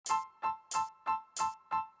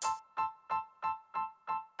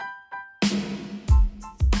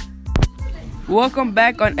Welcome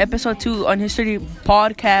back on episode 2 on History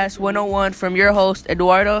Podcast 101 from your host,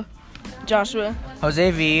 Eduardo, Joshua,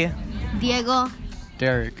 Jose V, Diego,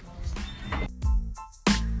 Derek.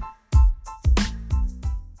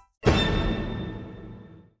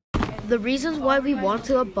 The reasons why we want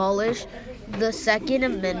to abolish the Second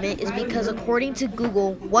Amendment is because, according to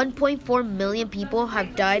Google, 1.4 million people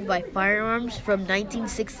have died by firearms from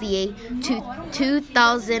 1968 to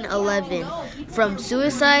 2011 from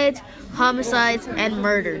suicides, homicides, and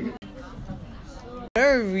murder.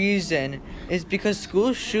 Their reason is because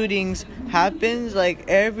school shootings happens like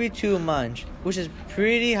every 2 months, which is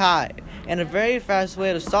pretty high. And a very fast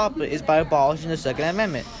way to stop it is by abolishing the Second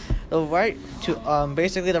Amendment. The right to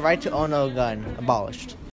basically the right to own a gun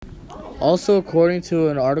abolished. Also, according to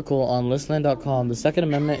an article on listland.com, the Second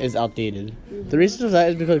Amendment is outdated. The reason for that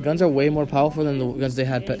is because guns are way more powerful than the guns they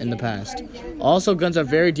had in the past. Also, guns are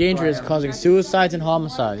very dangerous, causing suicides and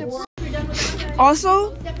homicides.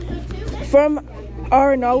 Also, from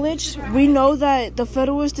our knowledge, we know that the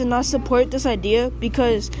Federalists did not support this idea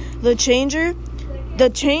because the change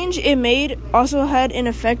it made also had an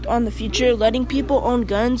effect on the future. Letting people own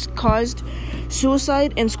guns caused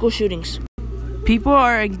suicide and school shootings. People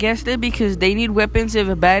are against it because they need weapons if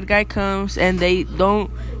a bad guy comes and they don't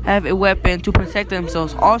have a weapon to protect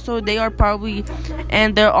themselves. Also, they're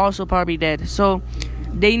also probably dead. So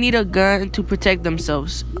they need a gun to protect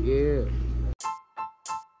themselves. Yeah.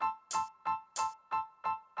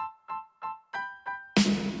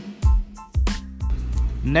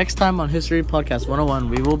 Next time on History Podcast 101,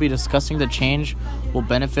 we will be discussing the change will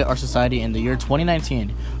benefit our society in the year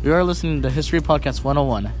 2019. You are listening to History Podcast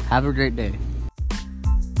 101. Have a great day.